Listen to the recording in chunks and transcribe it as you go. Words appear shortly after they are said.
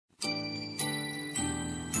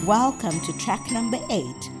Welcome to track number 8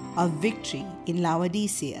 of Victory in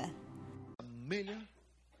Laodicea. $1 million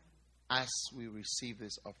as we receive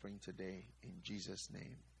this offering today in Jesus'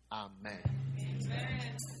 name. Amen.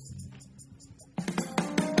 Amen.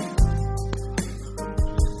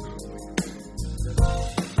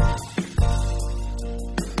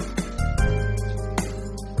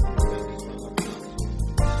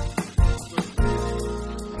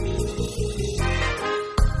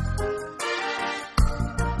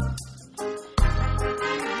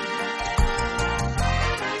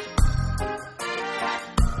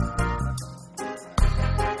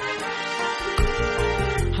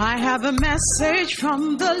 I have a message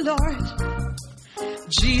from the Lord.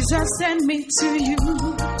 Jesus sent me to you.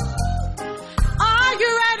 Are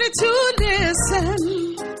you ready to listen?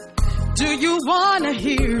 Do you want to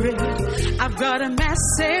hear it? I've got a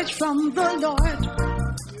message from the Lord.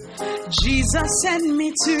 Jesus sent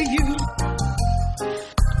me to you.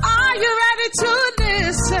 Are you ready to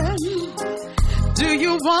listen? Do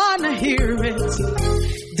you want to hear it?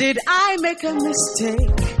 Did I make a mistake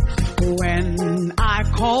when I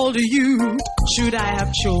called you? Should I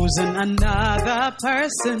have chosen another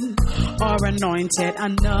person or anointed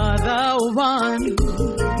another one?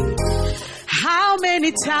 How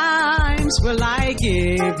many times will I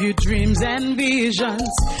give you dreams and visions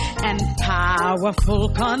and powerful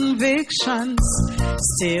convictions?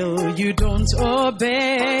 Still you don't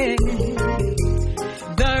obey.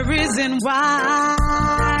 The reason why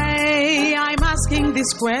I'm asking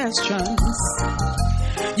these questions,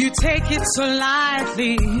 you take it so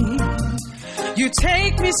lightly. You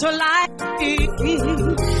take me so lightly.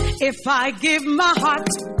 If I give my heart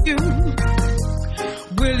to you,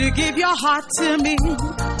 will you give your heart to me?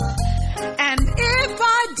 And if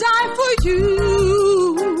I die for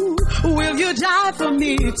you, will you die for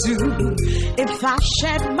me too? If I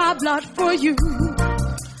shed my blood for you,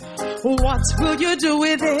 what will you do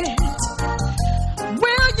with it?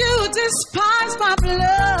 Will you despise my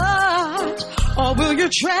blood, or will you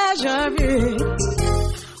treasure it?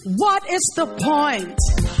 What is the point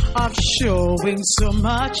of showing so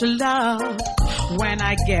much love when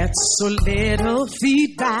I get so little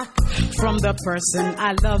feedback from the person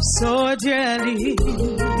I love so dearly?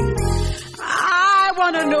 I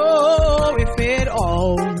want to know if it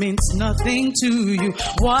all means nothing to you.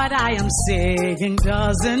 What I am saying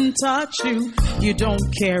doesn't touch you. You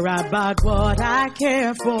don't care about what I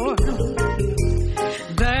care for.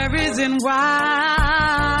 The reason why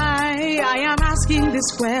I am asking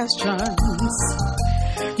these questions,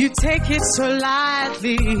 you take it so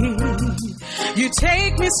lightly. You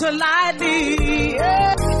take me so lightly.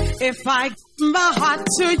 If I give my heart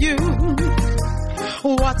to you,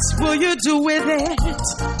 what will you do with it?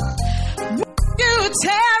 Will you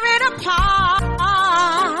tear it apart,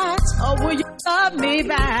 or will you love me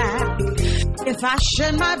back? If I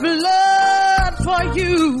shed my blood for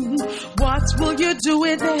you, what will you do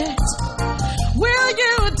with it? Will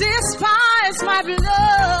you despise my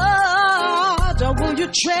blood, or will you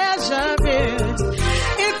treasure it?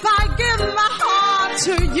 If I give my heart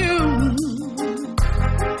to you,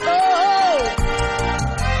 oh,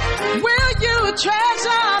 will you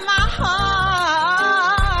treasure my heart?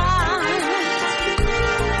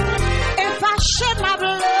 If I shed my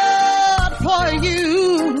blood for you,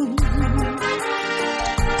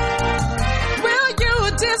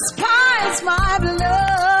 despise my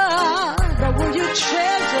blood, or will you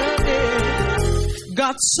treasure it?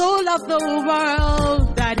 God so loved the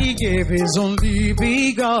world that he gave his only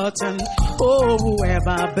begotten. Oh,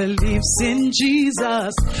 whoever believes in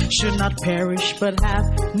Jesus should not perish but have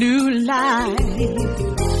new life.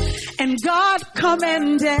 And God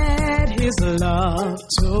commended his love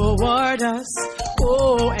toward us.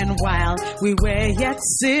 Oh, and while we were yet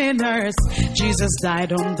sinners, Jesus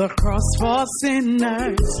died on the cross for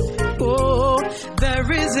sinners. Oh, the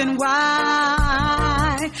reason why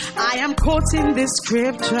I am quoting the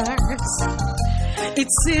scriptures, it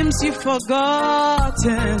seems you've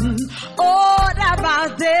forgotten all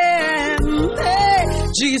about them. Hey,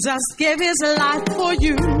 Jesus gave his life for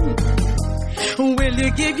you. Will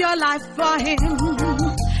you give your life for him?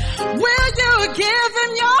 Will you give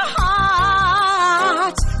him your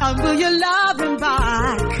heart? And will you love him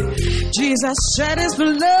back? Jesus shed his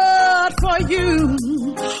blood for you.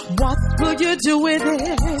 What will you do with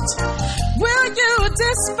it? Will you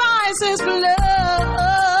despise his blood,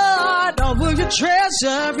 or will you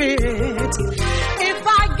treasure it? If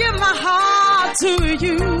I give my heart to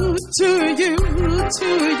you,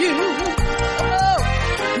 oh,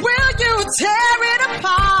 will you tear it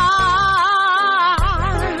apart?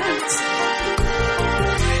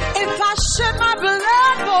 If I shed my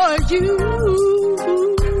blood for you,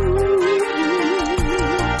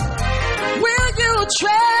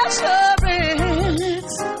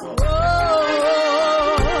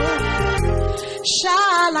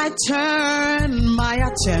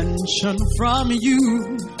 attention from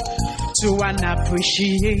you to an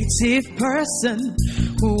appreciative person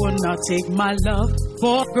who will not take my love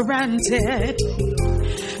for granted.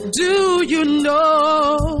 Do you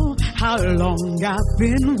know how long I've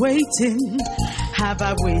been waiting? Have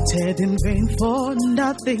I waited in vain for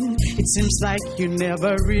nothing? It seems like you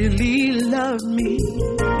never really loved me.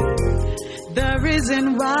 The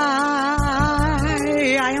reason why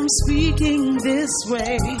I am speaking this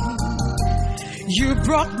way, you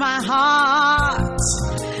broke my heart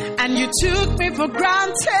and you took me for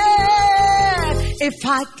granted. If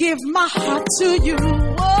I give my heart to you,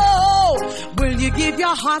 oh, will you give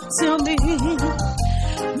your heart to me?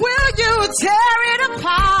 Will you tear it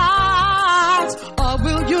apart, or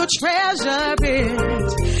will you treasure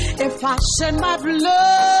it? If I shed my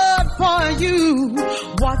blood for you,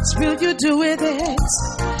 what will you do with it?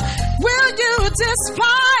 Will you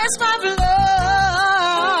despise my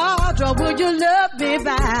blood, or will you love me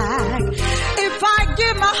back? If I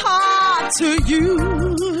give my heart to you,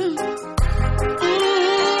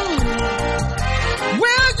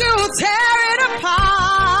 will you tear it apart?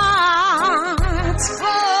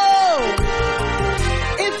 Oh,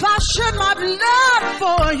 if I shed my blood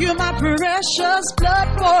for you, my precious blood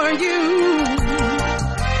for you,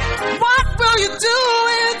 what will you do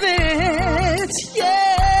with it?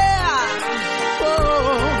 Yeah.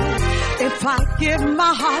 Oh, if I give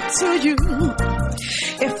my heart to you,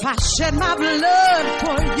 if I shed my blood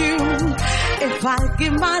for you, if I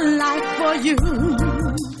give my life for you,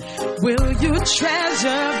 will you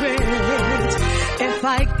treasure it? If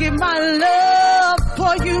I give my love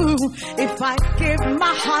for you, if I give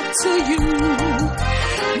my heart to you,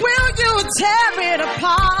 will you tear it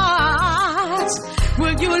apart?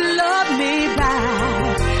 Will you love me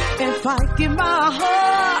back? If I give my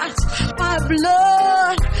heart, my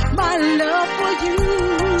blood, my love for you,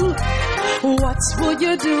 what will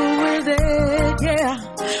you do with it? Yeah,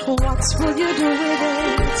 what will you do with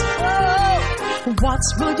it? Oh, what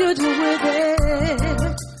will you do with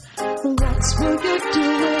it? What will you do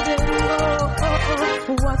with it? Oh,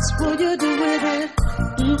 what will you do with it?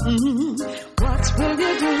 What will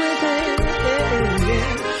you do with it?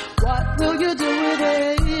 What will you do with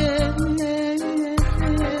it?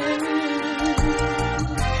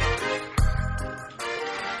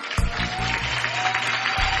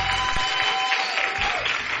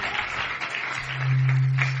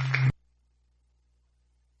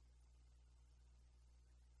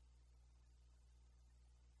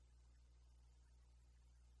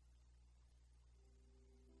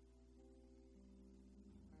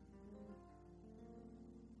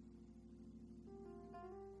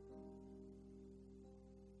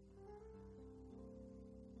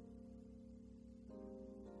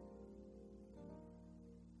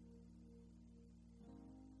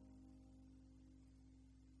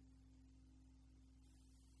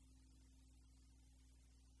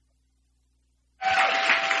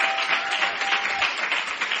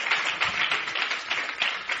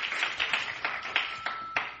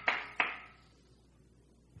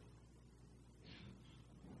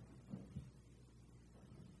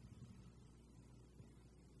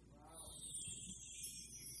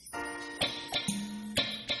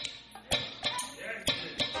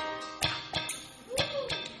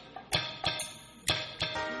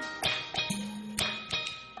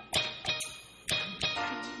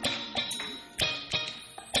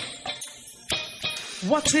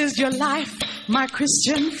 What is your life, my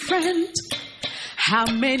Christian friend? How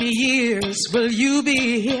many years will you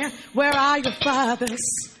be here? Where are your fathers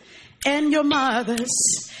and your mothers?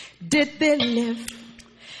 Did they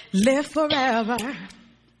live forever?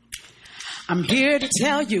 I'm here to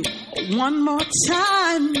tell you one more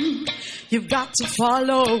time, you've got to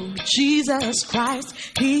follow Jesus Christ.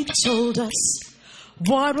 He told us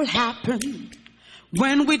what will happen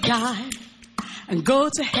when we die and go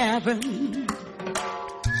to heaven.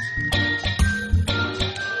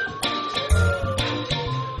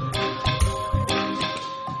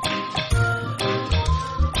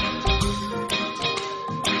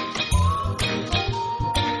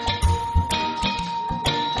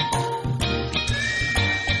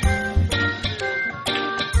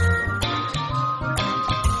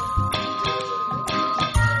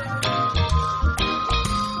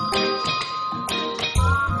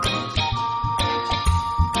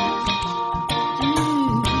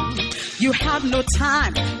 You have no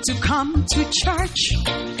time to come to church.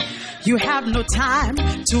 You have no time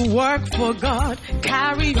to work for God.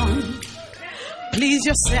 Carry on. Please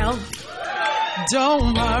yourself.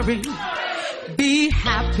 Don't worry. Be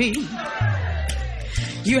happy.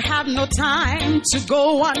 You have no time to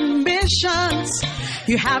go on missions.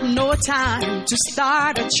 You have no time to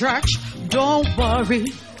start a church. Don't worry.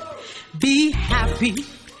 Be happy.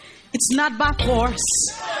 It's not by force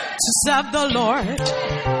to serve the Lord.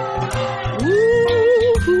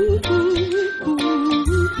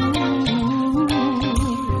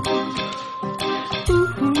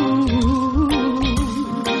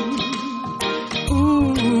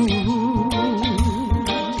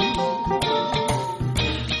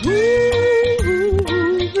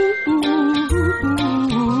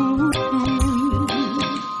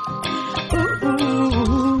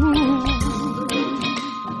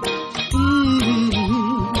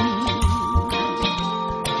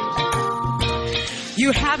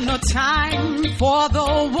 You have no time for the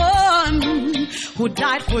one who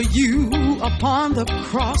died for you upon the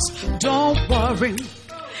cross. Don't worry,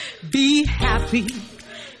 be happy.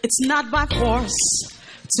 It's not by force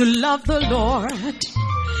to love the Lord.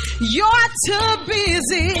 You're too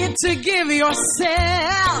busy to give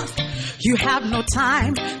yourself. You have no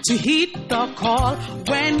time to heed the call.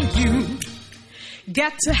 When you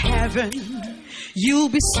get to heaven, you'll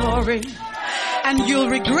be sorry and you'll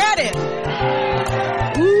regret it.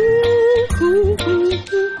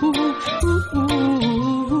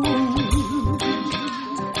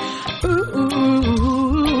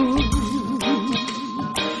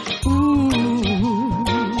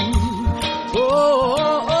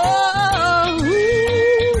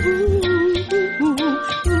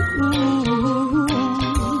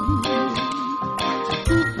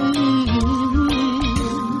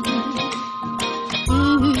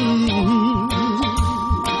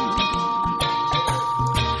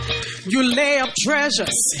 You lay up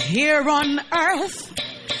treasures here on earth.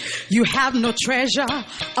 You have no treasure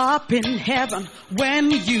up in heaven.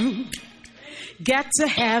 When you get to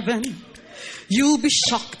heaven, you'll be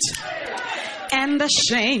shocked and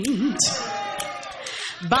ashamed.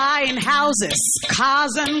 Buying houses,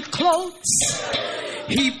 cars and clothes,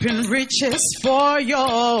 heaping riches for your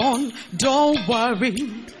own. Don't worry,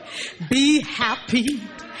 be happy,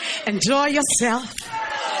 enjoy yourself,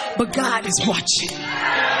 but God is watching.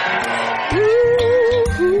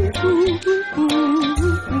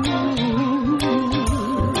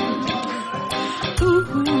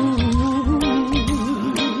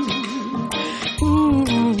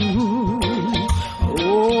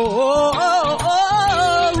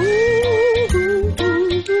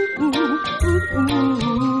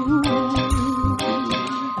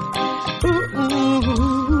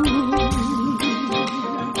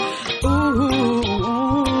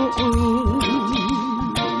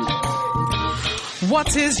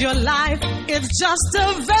 What is your life? It's just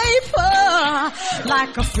a vapor,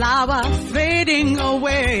 like a flower fading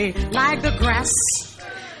away, like the grass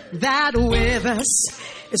that withers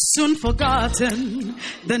is soon forgotten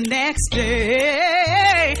the next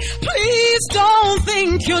day. Please don't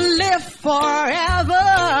think you'll live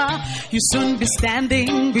forever. You'll soon be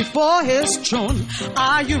standing before His throne.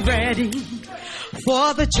 Are you ready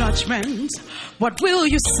for the judgment? What will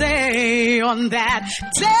you say on that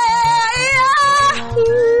day?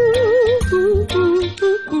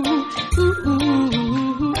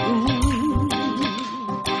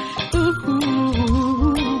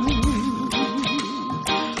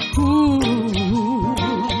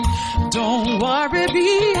 Don't worry,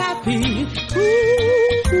 be happy.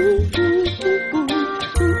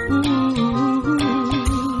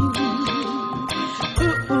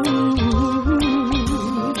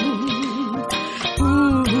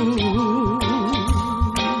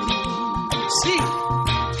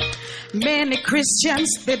 Many Christians,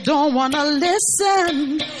 they don't want to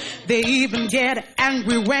listen. They even get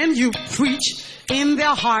angry when you preach. In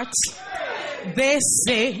their hearts, they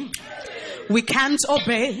say, we can't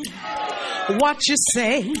obey what you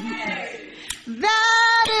say.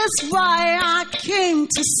 That is why I came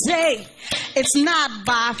to say, it's not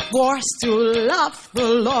by force to love the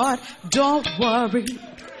Lord. Don't worry,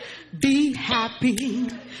 be happy,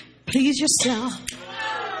 please yourself,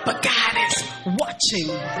 but God is watching.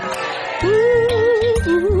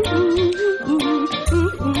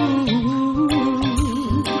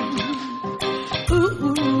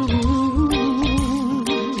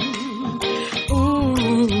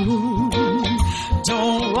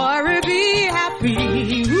 Don't worry, be happy.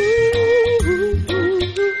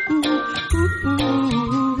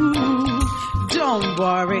 Don't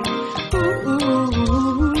worry.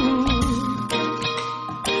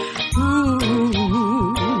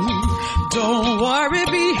 Don't worry,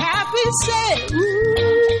 be happy. Say,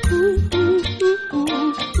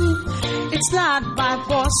 it's not by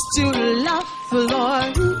force to love the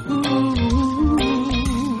Lord.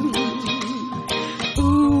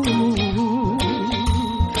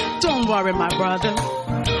 sorry, my brother.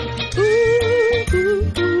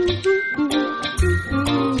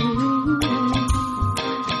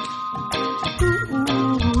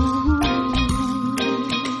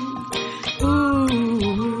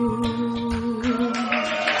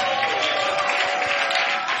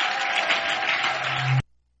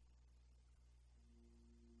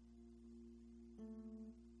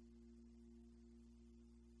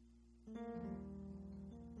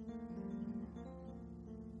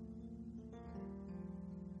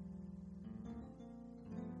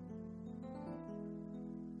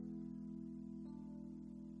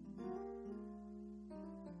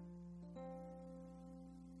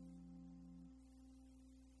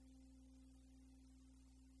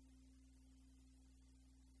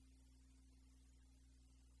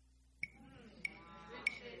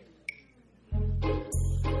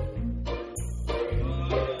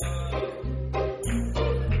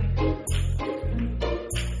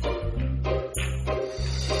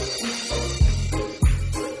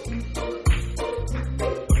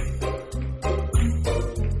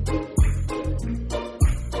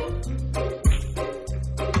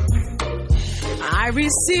 I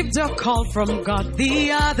received a call from God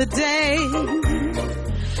the other day.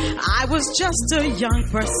 I was just a young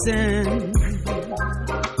person.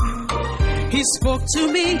 He spoke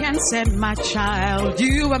to me and said, my child,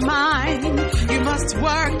 you are mine. You must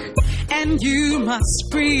work and you must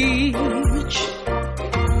preach.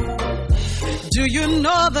 Do you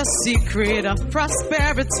know the secret of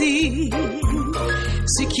prosperity?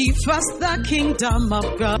 Seek ye first the kingdom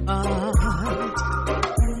of God.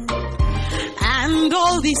 And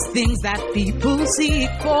all these things that people seek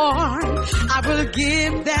for, I will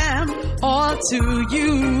give them all to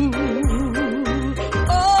you.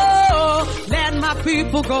 Oh, let my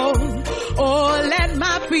people go. Oh, let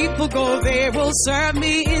my people go. They will serve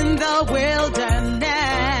me in the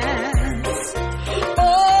wilderness.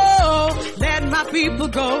 Oh, let my people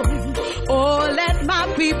go. Oh, let my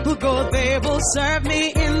people go. They will serve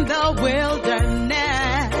me in the wilderness.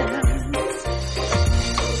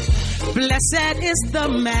 Blessed is the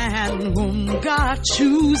man whom God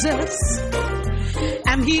chooses,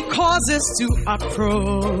 and he causes to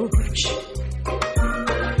approach.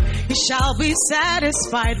 He shall be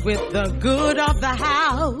satisfied with the good of the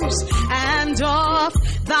house and of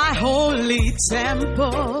thy holy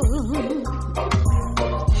temple.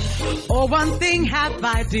 Oh, one thing have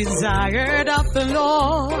I desired of the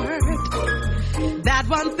Lord, that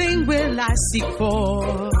one thing will I seek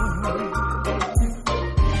for,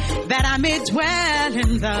 that I may dwell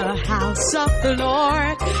in the house of the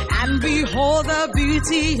Lord and behold the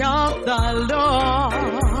beauty of the Lord.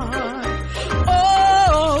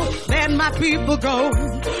 Oh, let my people go.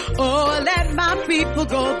 Oh, let my people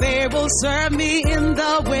go. They will serve me in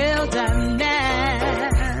the wilderness.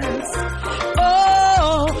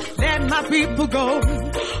 Oh, let my people go.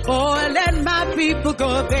 Oh, let my people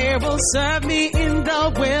go. They will serve me in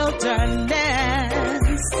the wilderness.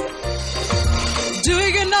 Do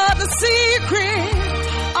you know the secret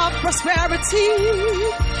of prosperity?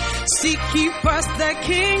 Seek ye first the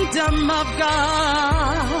kingdom of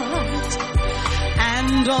God.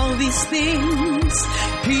 And all these things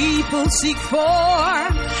people seek for,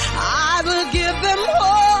 I will give them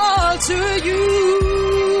all to you.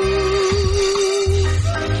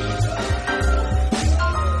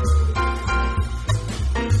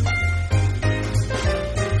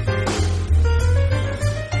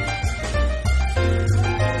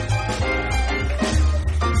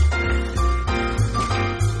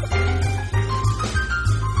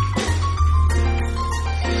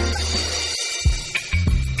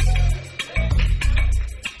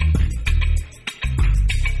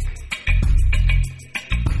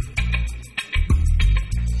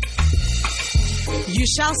 You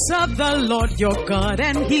shall serve the Lord your God,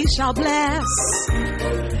 and he shall bless.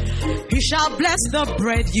 He shall bless the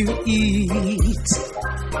bread you eat.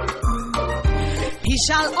 He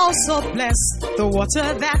shall also bless the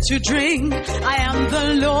water that you drink. I am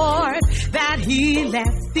the Lord that he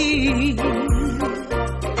left thee.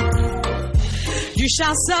 You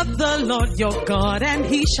shall serve the Lord your God, and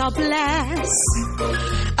he shall bless.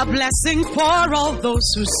 A blessing for all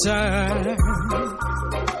those who serve.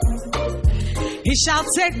 He shall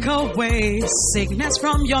take away sickness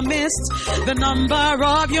from your midst. The number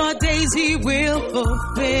of your days he will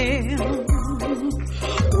fulfill.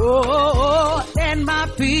 Oh, let my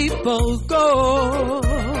people go.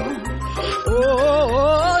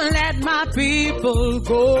 Oh, let my people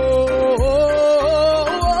go.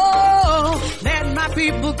 Let my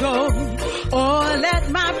people go. Oh, let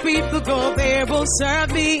my people go. They will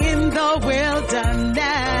serve me in the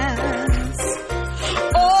wilderness.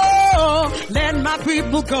 Oh, my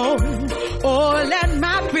people go. Oh, let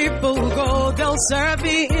my people go. They'll serve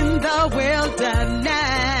me in the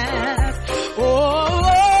wilderness.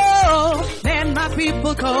 Oh, let my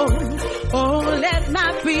people go. Oh, let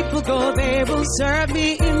my people go. They will serve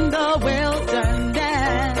me in the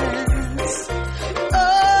wilderness.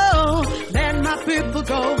 Oh, let my people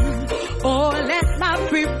go. Oh, let my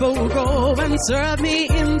people go and serve me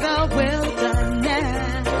in the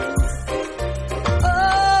wilderness.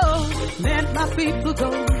 Oh, let my people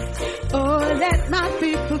go. Oh, let my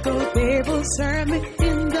people go. They will serve me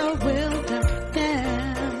in the wilderness.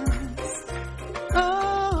 Oh.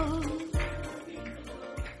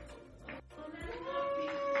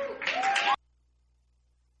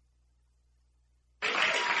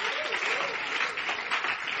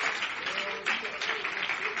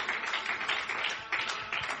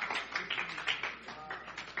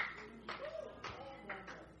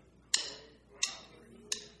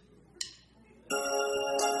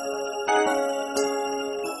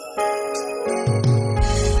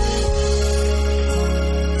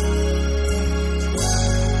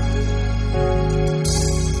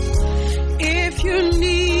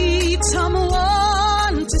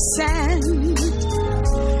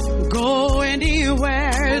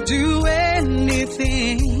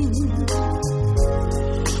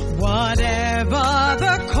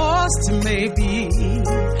 Maybe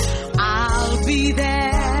I'll be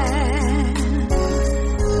there.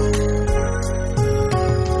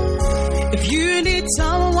 If you need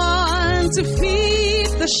someone to feed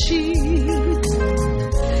the sheep,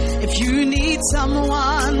 if you need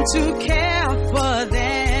someone to care for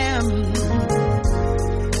them,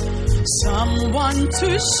 someone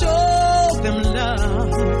to show them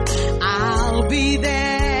love, I'll be there.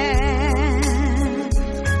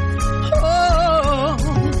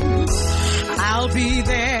 I'll be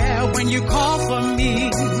there when you call for me.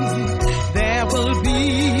 There will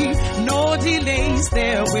be no delays.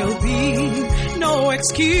 There will be no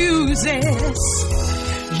excuses.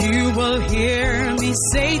 You will hear me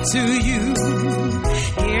say to you,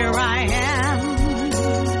 here I am,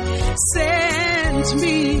 send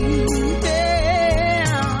me.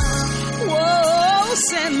 Yeah. Whoa,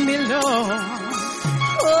 send me, Lord.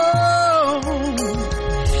 Oh,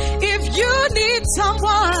 if you need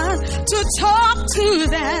someone to talk to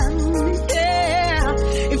them, yeah.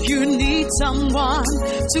 If you need someone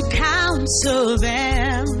to counsel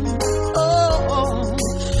them, oh,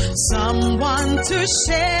 someone to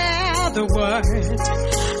share the word,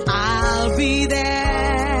 I'll be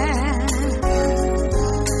there.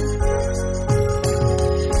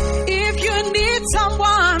 If you need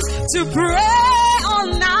someone to pray all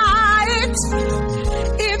night,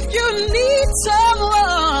 if you need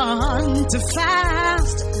someone to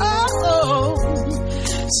fast, oh,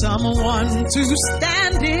 someone to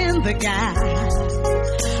stand in the gap,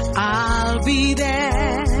 I'll be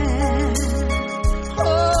there.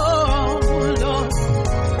 Oh, Lord,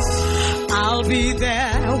 I'll be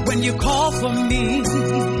there when you call for me.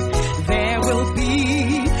 There will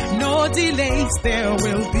be no delays. There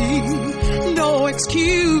will be no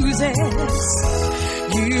excuses.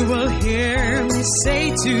 You will hear me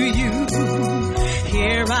say to you,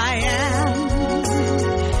 here I am,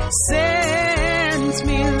 send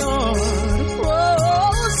me, Lord.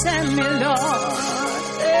 Oh, send me, Lord.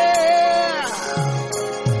 Yeah.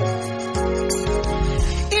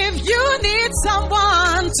 If you need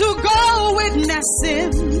someone to go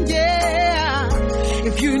witnessing, yeah.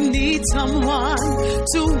 If you need someone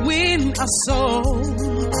to win a soul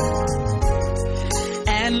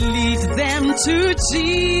and lead them to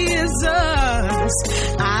Jesus,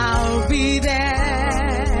 I'll be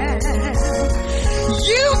there.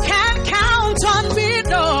 You can count on me,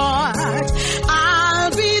 Lord.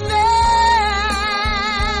 I'll be there.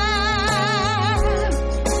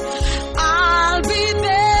 I'll be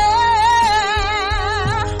there.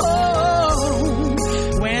 Oh,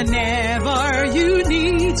 whenever you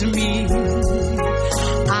need me,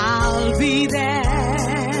 I'll be there.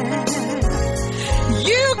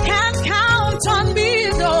 You can count on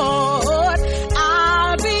me, Lord.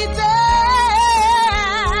 I'll be there.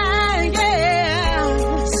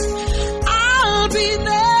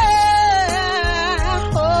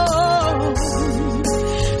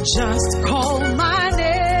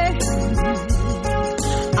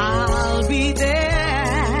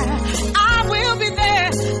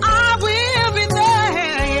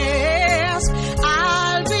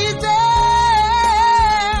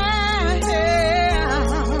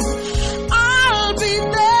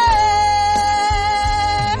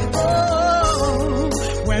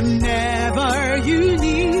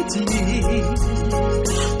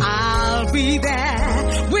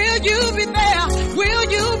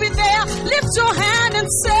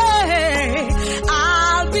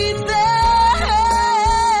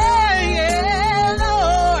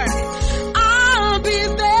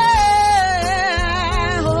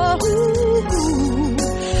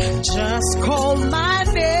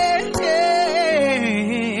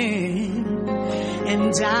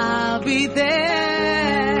 and I'll be there.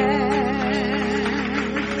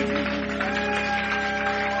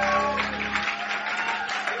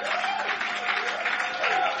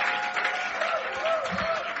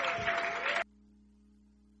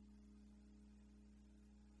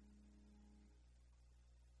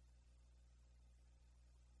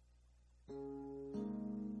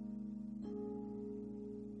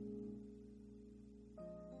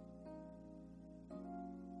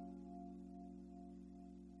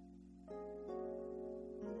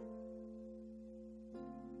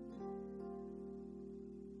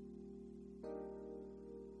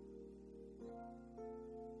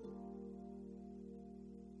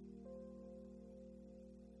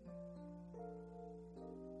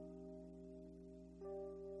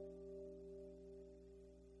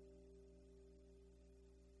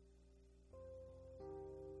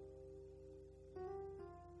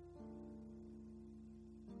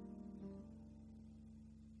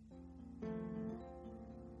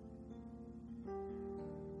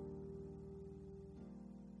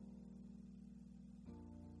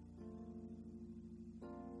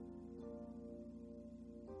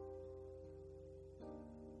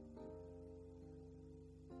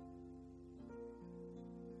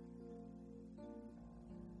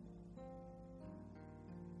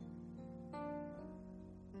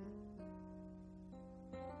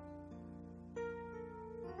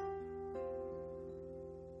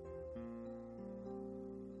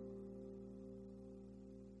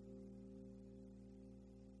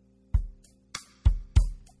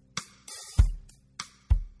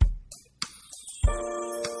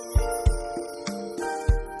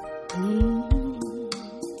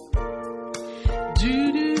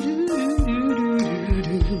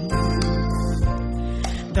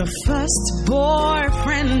 The first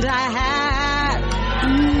boyfriend I had,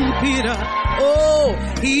 Peter, oh,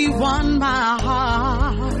 he won my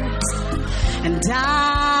heart, and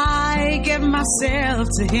I gave myself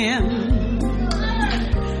to him.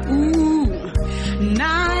 Ooh,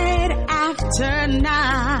 night after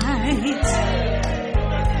night,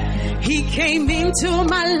 he came into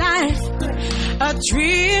my life, a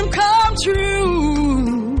dream come true.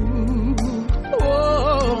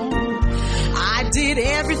 Did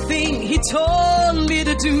everything he told me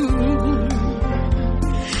to do.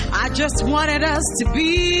 I just wanted us to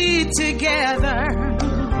be together.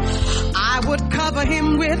 I would cover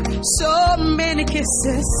him with so many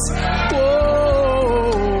kisses.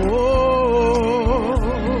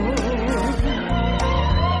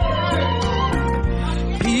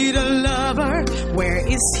 Peter lover, where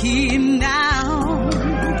is he now?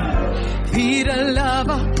 Peter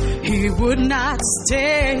lover, he would not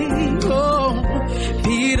stay. Oh,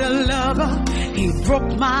 Peter lover, he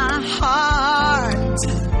broke my heart.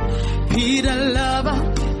 Peter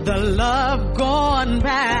lover, the love gone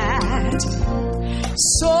bad.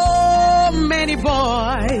 So many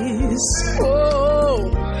boys,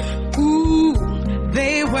 oh, ooh,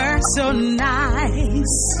 they were so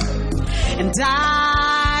nice, and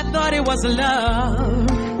I thought it was love.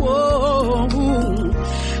 Oh,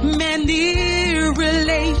 many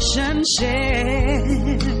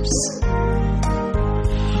relationships.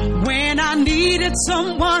 When I needed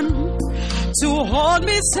someone to hold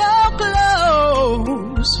me so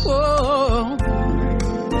close, oh,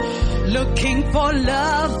 looking for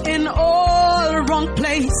love in all wrong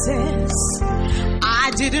places,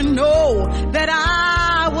 I didn't know that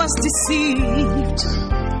I was deceived.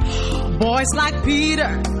 Boys like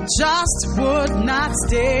Peter just would not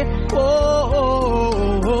stay.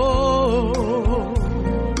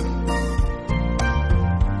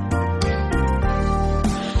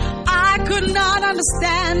 I could not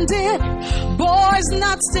understand it. Boys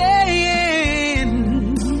not staying.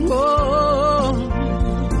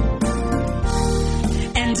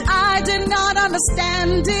 And I did not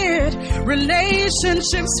understand it.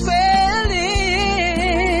 Relationships failing.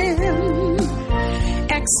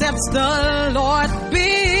 Except the Lord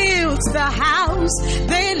builds the house,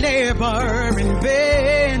 they labor in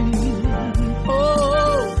vain.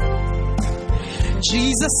 Oh,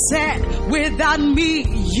 Jesus said, without me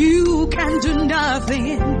you can do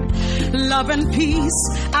nothing. Love and peace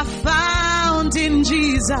I found in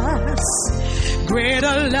Jesus.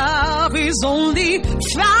 Greater love is only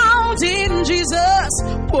found in Jesus.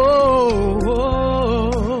 Whoa,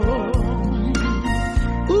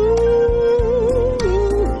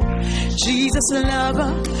 Jesus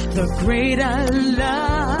lover, the greater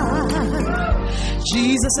love.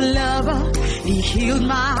 Jesus lover, he healed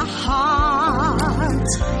my heart.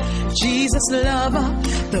 Jesus lover,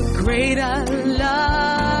 the greater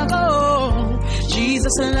love. Oh, Jesus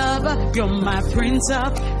Jesus lover, you're my Prince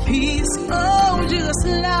of Peace. Oh, Jesus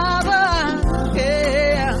lover,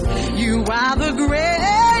 yeah. You are the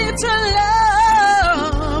greater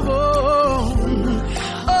love.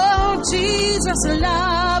 Oh, Jesus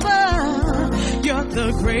lover, you're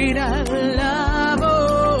the greater love.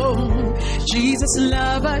 Oh, Jesus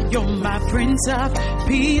lover, you're my Prince of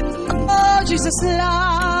Peace. Oh, Jesus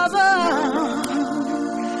lover.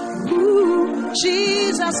 Ooh,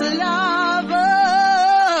 Jesus lover.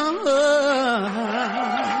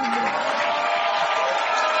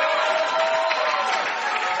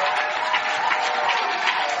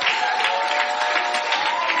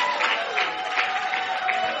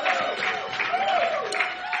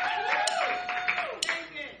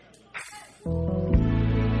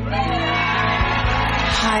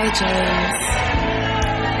 Hi, James.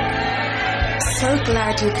 So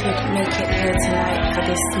glad you could make it here tonight for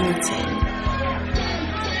this meeting.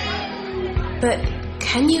 But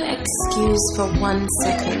can you excuse for 1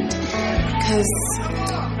 second? Because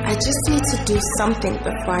I just need to do something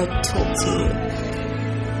before I talk to you.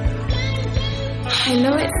 I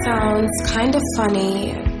know it sounds kind of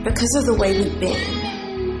funny because of the way we've been.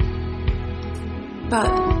 But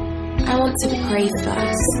I want to pray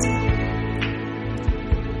first.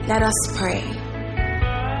 Let us pray.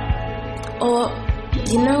 Or,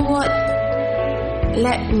 you know what?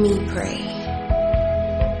 Let me pray.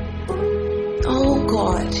 Oh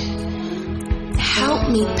God, help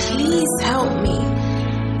me, please help me.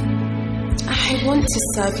 I want to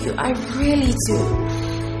serve you, I really do.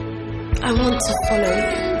 I want to follow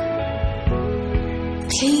you.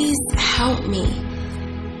 Please help me.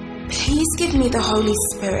 Please give me the Holy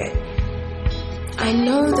Spirit. I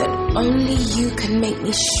know that only you can make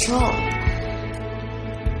me strong.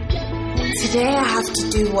 Today I have to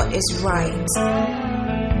do what is right.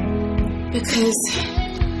 Because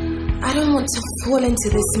I don't want to fall into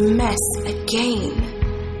this mess again.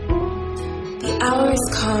 The hour has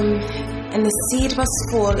come and the seed must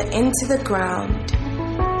fall into the ground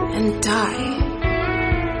and die.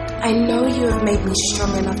 I know you have made me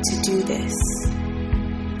strong enough to do this.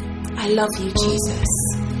 I love you, Jesus.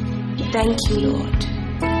 Thank you, Lord.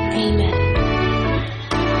 Amen.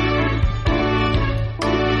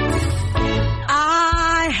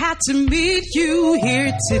 I had to meet you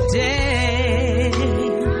here today.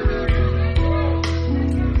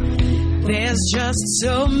 There's just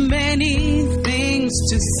so many things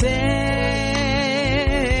to say.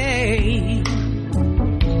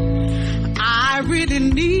 I really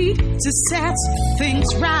need to set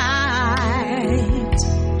things right.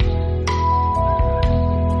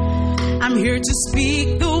 I'm here to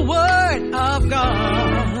speak the word of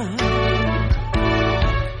God.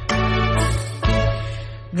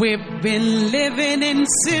 We've been living in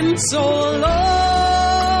sin so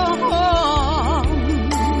long.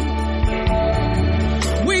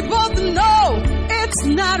 We both know it's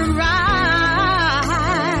not right.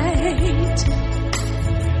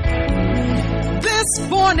 This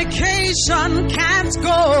fornication can't go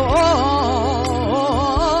on.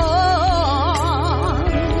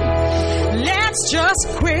 Just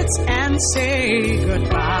quit and say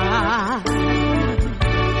goodbye.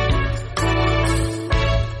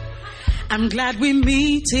 I'm glad we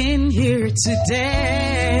meet in here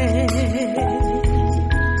today.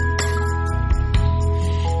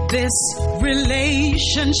 This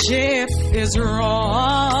relationship is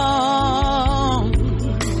wrong.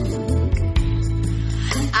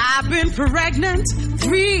 I've been pregnant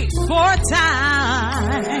 3-4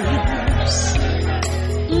 times.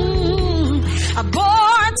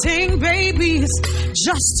 Aborting babies,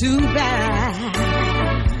 just too bad.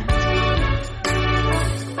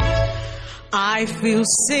 I feel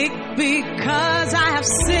sick because I have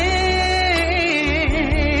sinned.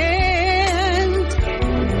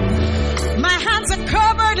 My hands are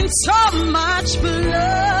covered in so much blood.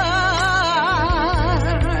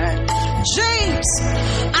 James,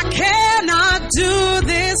 I cannot do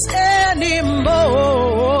this anymore.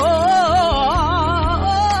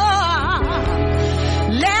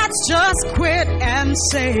 Just quit and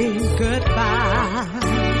say goodbye.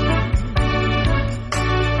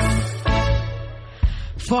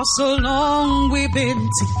 For so long we've been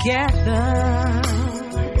together.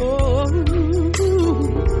 Oh,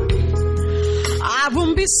 I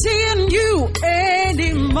won't be seeing you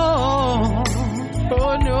anymore.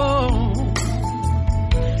 Oh no,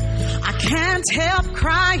 I can't help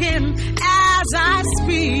crying as I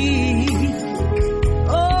speak.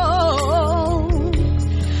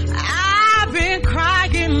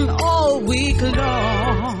 Week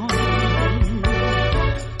long.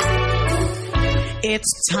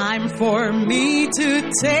 It's time for me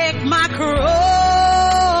to take my cross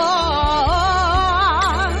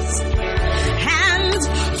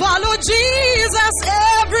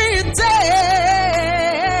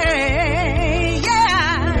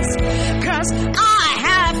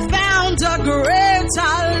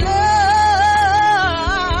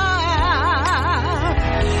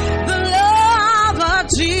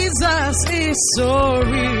is so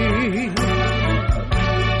real.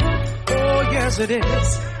 Oh, yes, it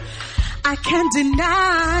is. I can't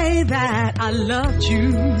deny that I loved you.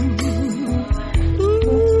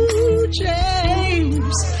 Ooh,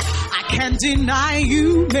 James, I can't deny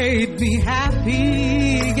you made me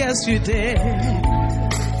happy. Yes, you did.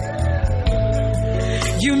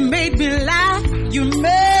 You made me laugh. You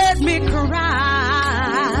made me cry.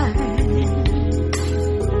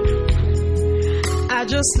 I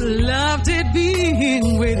just loved it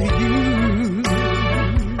being with you.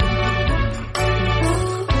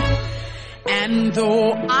 And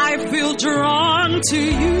though I feel drawn to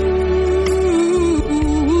you,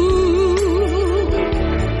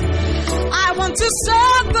 I want to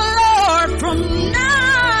serve the Lord from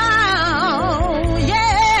now.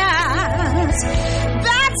 Yes,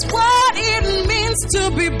 that's what it means to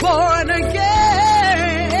be born again.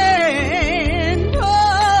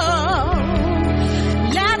 Oh,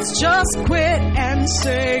 let's just quit and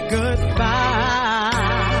say goodbye.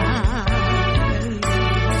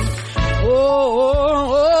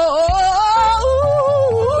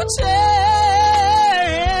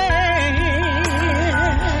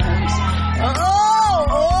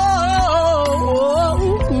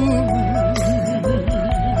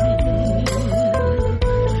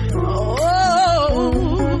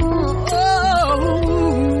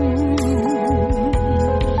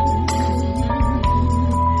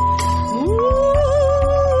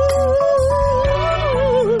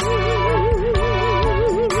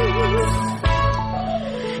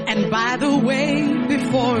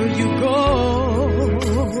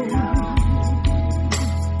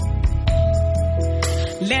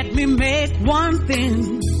 Let me make one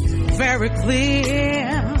thing very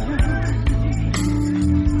clear.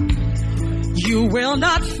 You will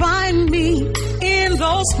not find me in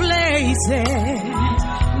those places.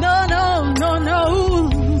 No, no, no, no.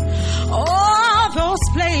 All those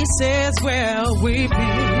places where we've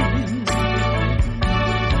been.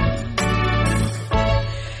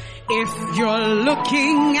 If you're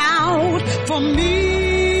looking out for me,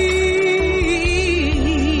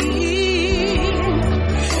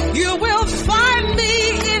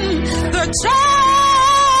 church,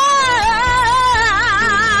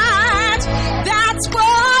 that's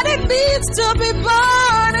what it means to be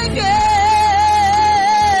born again.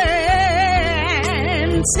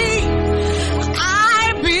 See,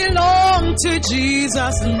 I belong to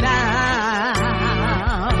Jesus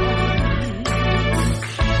now.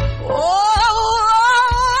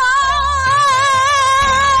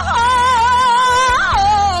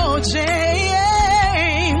 Oh,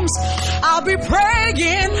 James, I'll be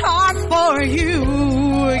praying hard for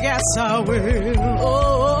you. Yes, I will.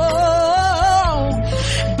 Oh,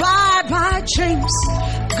 bye-bye, James.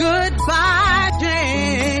 Goodbye,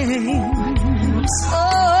 James.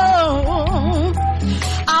 Oh,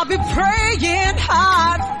 I'll be praying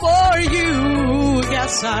hard for you.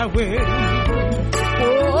 Yes, I will.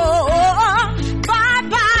 Oh,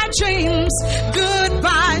 bye-bye, James.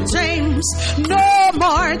 Goodbye, James. No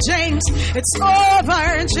more, James. It's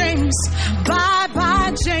over, James.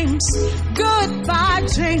 Bye-bye, James. Goodbye,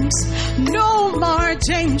 James. No more,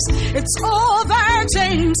 James. It's over,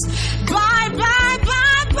 James. Bye-bye,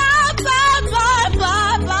 bye-bye, bye-bye,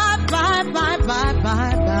 bye-bye, bye-bye, bye-bye,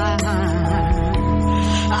 bye-bye.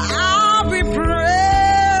 I'll be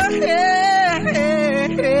praying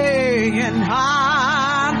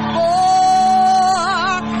hard for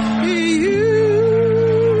you.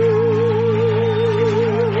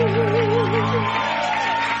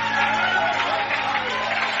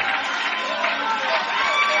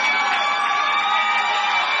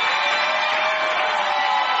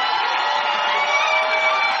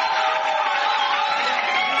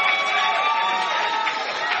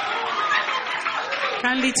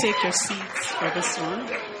 Kindly take your seats for this one.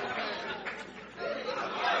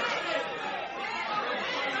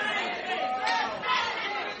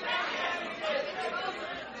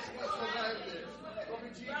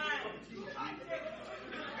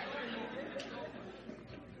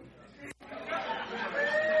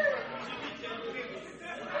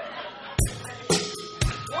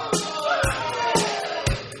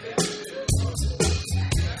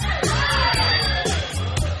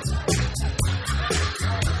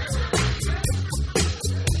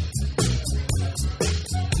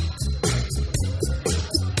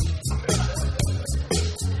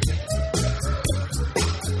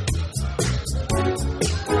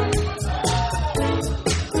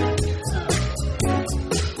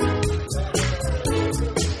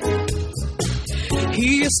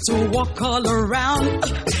 He used to walk all around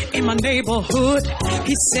in my neighborhood.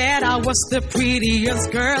 He said I was the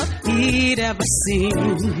prettiest girl he'd ever seen.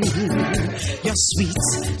 You're sweet,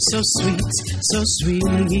 so sweet, so sweet.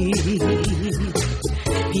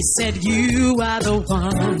 He said you are the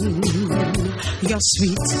one. You're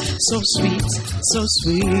sweet, so sweet, so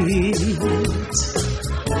sweet.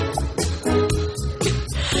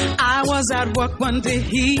 I was at work one day,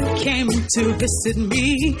 he came to visit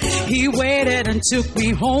me. He waited and took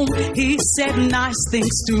me home. He said nice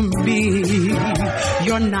things to me.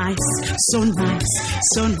 You're nice, so nice,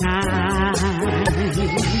 so nice.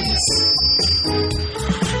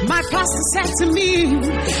 My pastor said to me,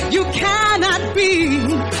 you cannot be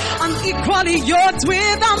unequally yoked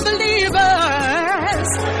with unbelievers.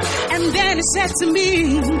 And then he said to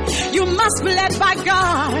me, you must be led by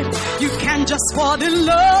God. You can't just fall in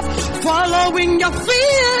love following your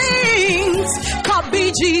feelings. Called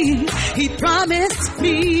BG, he promised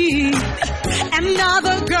me. And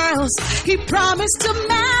other girls, he promised to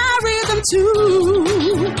marry them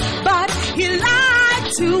too. But he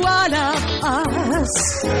lied to all of us.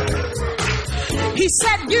 He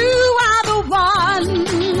said you are the one,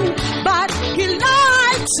 but he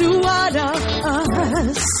lied to all of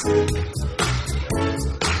us.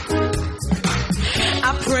 I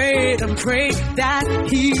prayed and prayed that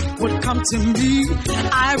he would come to me.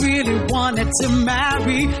 I really wanted to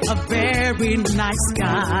marry a very nice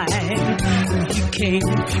guy. He came,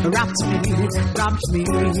 wrapped me.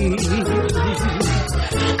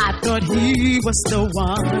 I thought he was the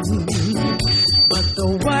one, but the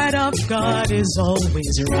word of God is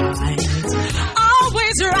always right.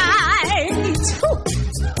 Always right.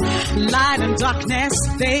 Light and darkness,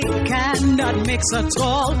 they cannot mix at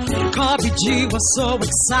all. Kobe G was so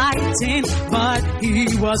exciting, but he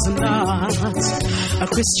was not a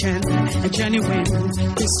Christian, a genuine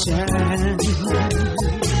Christian.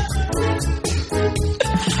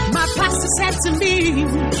 My pastor said to me,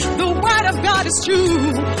 the word of God is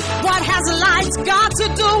true. What has light got to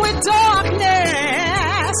do with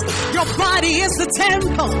darkness? Your body is the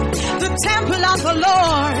temple of the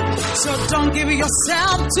Lord. So don't give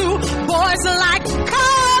yourself to boys like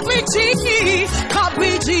Kobe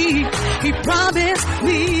G. He promised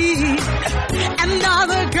me. And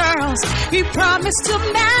other girls, he promised to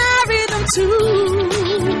marry them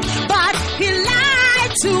too. But he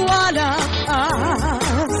lied to all of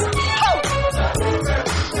us.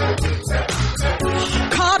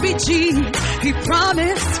 Kobe G, he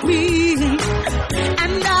promised me.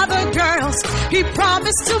 And other girls, he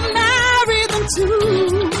promised to marry them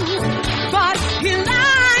too. But he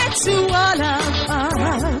lied to all of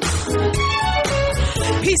us.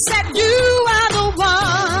 He said you are the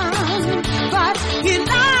one, but he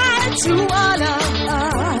lied to all of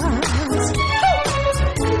us.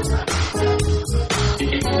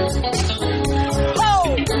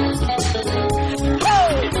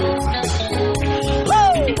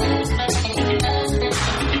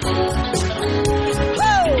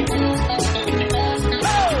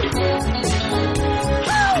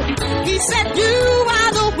 He said you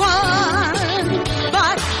are the one,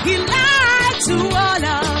 but he lied to all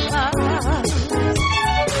of us.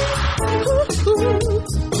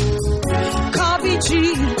 Kobe G,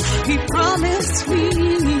 he promised me.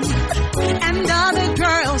 And other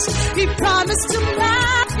girls, he promised to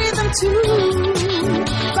marry them too.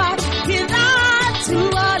 But he lied to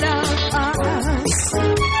all of us.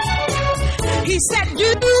 He said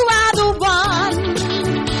you are the one,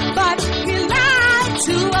 but he lied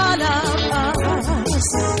to all of us.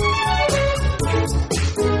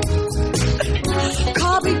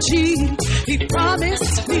 Kobe G, he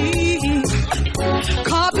promised me.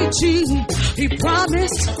 Kobe G, he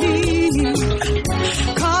promised me.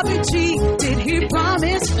 Kobe G, did he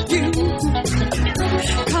promise you?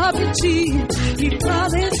 Kobe G, he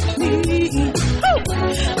promised me.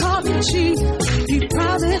 Kobe G, he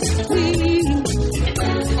promised me.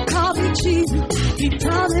 Kobe G, he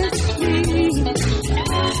promised me.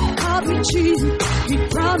 Kobe G, he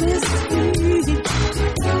promised me.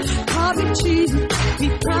 Kobe G, he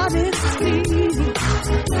promised me.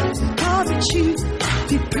 Kobe G,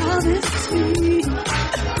 he promised me.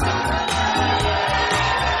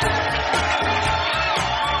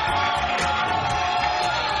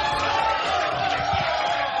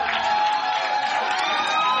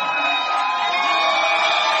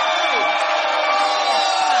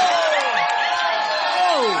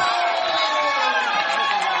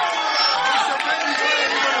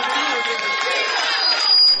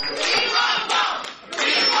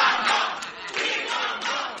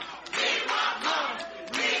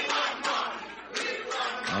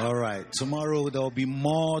 Tomorrow, there will be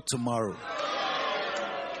more tomorrow.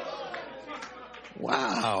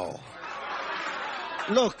 Wow.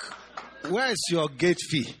 Look, where's your gate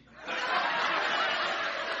fee?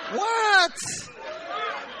 What?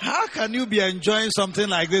 How can you be enjoying something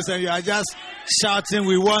like this and you are just shouting,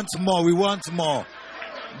 we want more, we want more?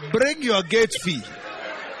 Bring your gate fee.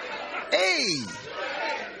 Hey!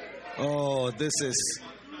 Oh, this is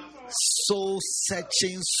so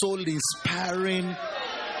searching, so inspiring.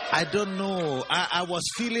 I don't know. I was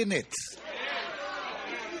feeling it.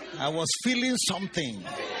 I was feeling something.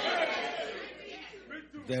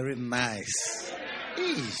 Very nice.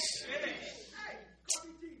 Eesh.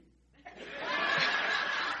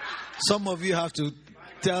 Some of you have to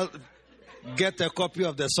get a copy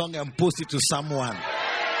of the song and post it to someone.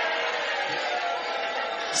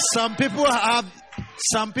 Some people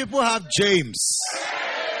have James.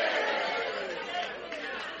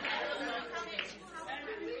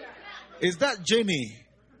 Is that Jenny?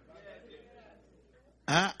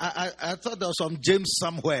 I thought there was some James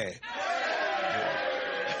somewhere.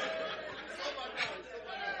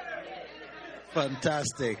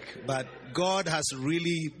 Fantastic. But God has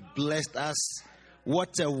really blessed us.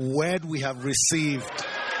 What a word we have received.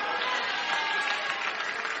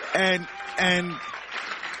 And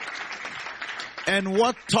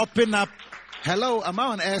what topping up. Hello, am I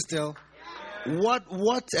on air still? What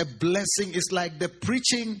a blessing. It's like the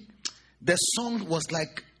preaching, the song was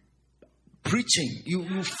like preaching.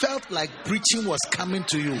 You felt like preaching was coming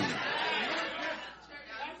to you.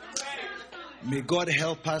 May God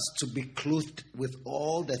help us to be clothed with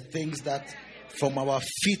all the things that from our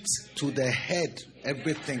feet to the head,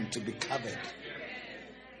 everything to be covered.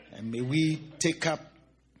 And may we take up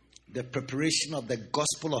the preparation of the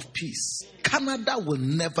gospel of peace. Canada will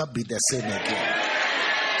never be the same again.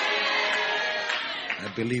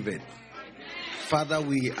 I believe it. Father,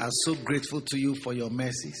 we are so grateful to you for your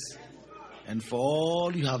mercies and for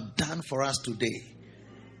all you have done for us today.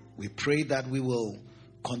 We pray that we will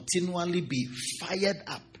continually be fired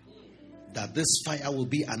up, that this fire will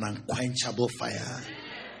be an unquenchable fire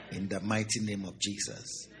in the mighty name of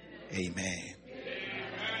Jesus. Amen.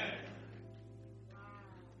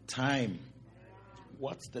 Time.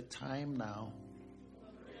 What's the time now?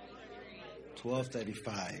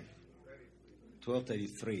 12:35.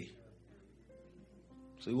 12:33.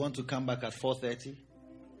 So you want to come back at 4:30?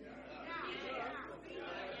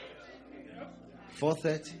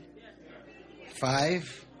 4:30?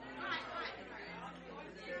 5?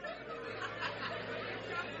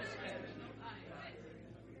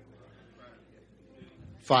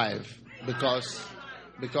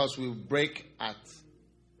 Because we break at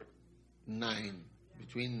 9,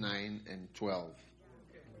 between 9 and 12.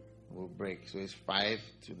 We'll break. So it's 5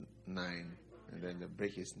 to 9. And then the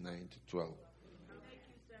break is 9 to 12.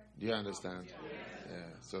 Do you understand?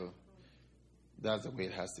 Yeah. So that's the way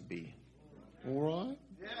it has to be. All right?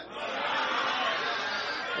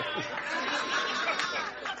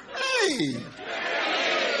 Hey!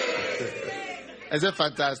 Is it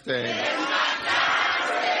fantastic?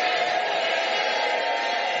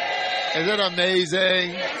 Is it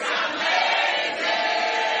amazing?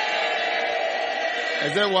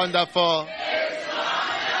 Is it wonderful?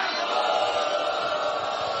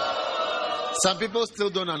 Some people still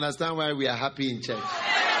don't understand why we are happy in church.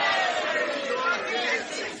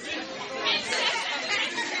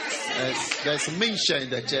 There's Minsha in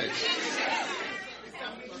the church.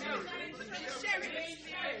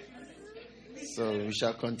 So we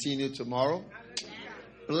shall continue tomorrow.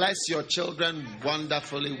 Bless your children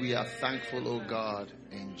wonderfully. We are thankful, oh God,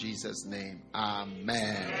 in Jesus' name.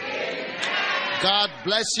 Amen. God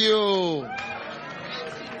bless you.